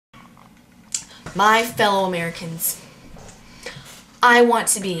My fellow Americans, I want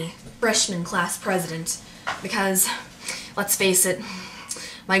to be freshman class president because, let's face it,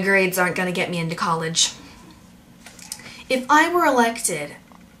 my grades aren't going to get me into college. If I were elected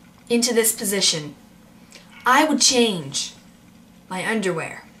into this position, I would change my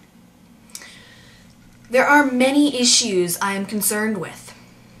underwear. There are many issues I am concerned with.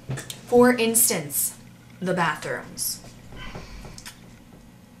 For instance, the bathrooms.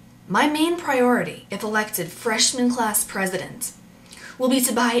 My main priority, if elected freshman class president, will be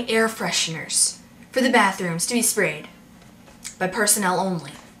to buy air fresheners for the bathrooms to be sprayed by personnel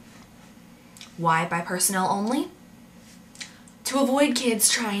only. Why by personnel only? To avoid kids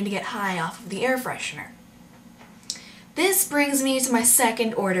trying to get high off of the air freshener. This brings me to my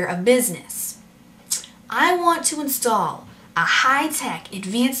second order of business. I want to install a high-tech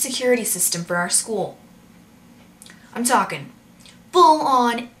advanced security system for our school. I'm talking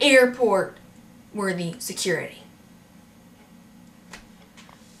full-on airport-worthy security.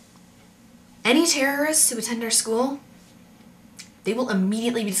 Any terrorists who attend our school, they will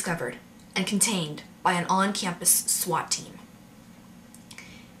immediately be discovered and contained by an on-campus SWAT team.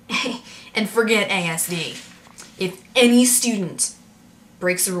 And forget ASD. If any student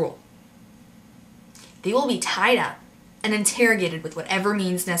breaks a rule, they will be tied up and interrogated with whatever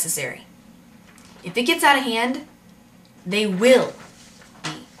means necessary. If it gets out of hand, they will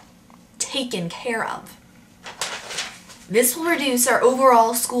be taken care of. This will reduce our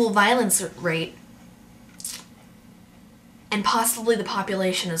overall school violence rate and possibly the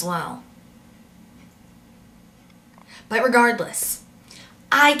population as well. But regardless,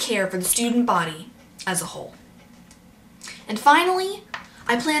 I care for the student body as a whole. And finally,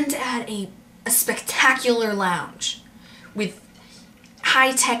 I plan to add a spectacular lounge with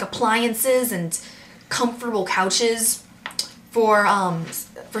high-tech appliances and comfortable couches for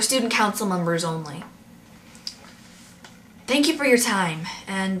student council members only. Thank you for your time,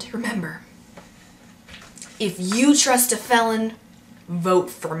 and remember, if you trust a felon, vote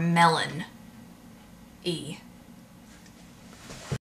for Melon E.